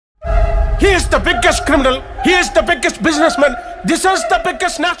He is the biggest criminal. He is the biggest businessman. This is the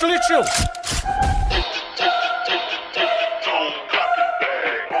biggest national issue.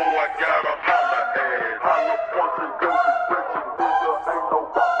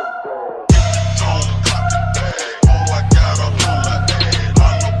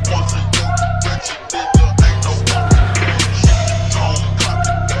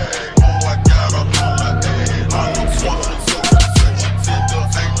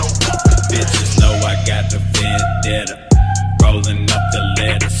 Rolling up the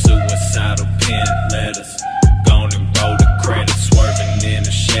letter, suicidal pen letters. Gone and roll the credit, swerving in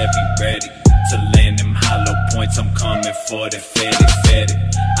a Chevy, ready to land them hollow points. I'm coming for the fetty.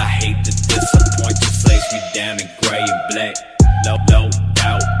 I hate to disappoint, just lace me down in gray and black. Low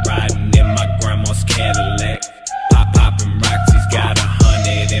out, riding in my grandma's Cadillac. Popping rocks, he's got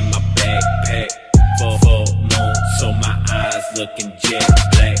 100 in my backpack. Full moon, so my eyes looking jet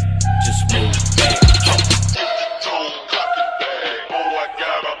black. Just move back.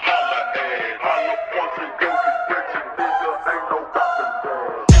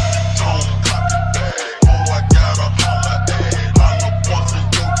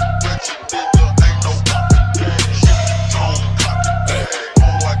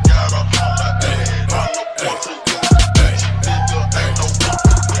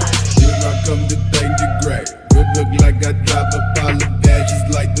 Like I drop a pile of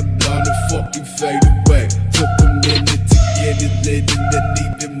badges like the blonde and fucking fade away. Took a minute to get it lit and then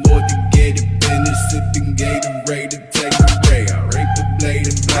needed more to get it finished. Sipping Gatorade and take a ray. I rape the blade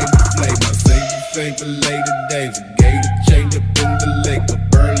and blame the flame. I save the fame for later days. A gator chained up in the lake. A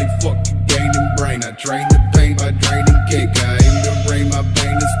burly fucking gaining brain. I train the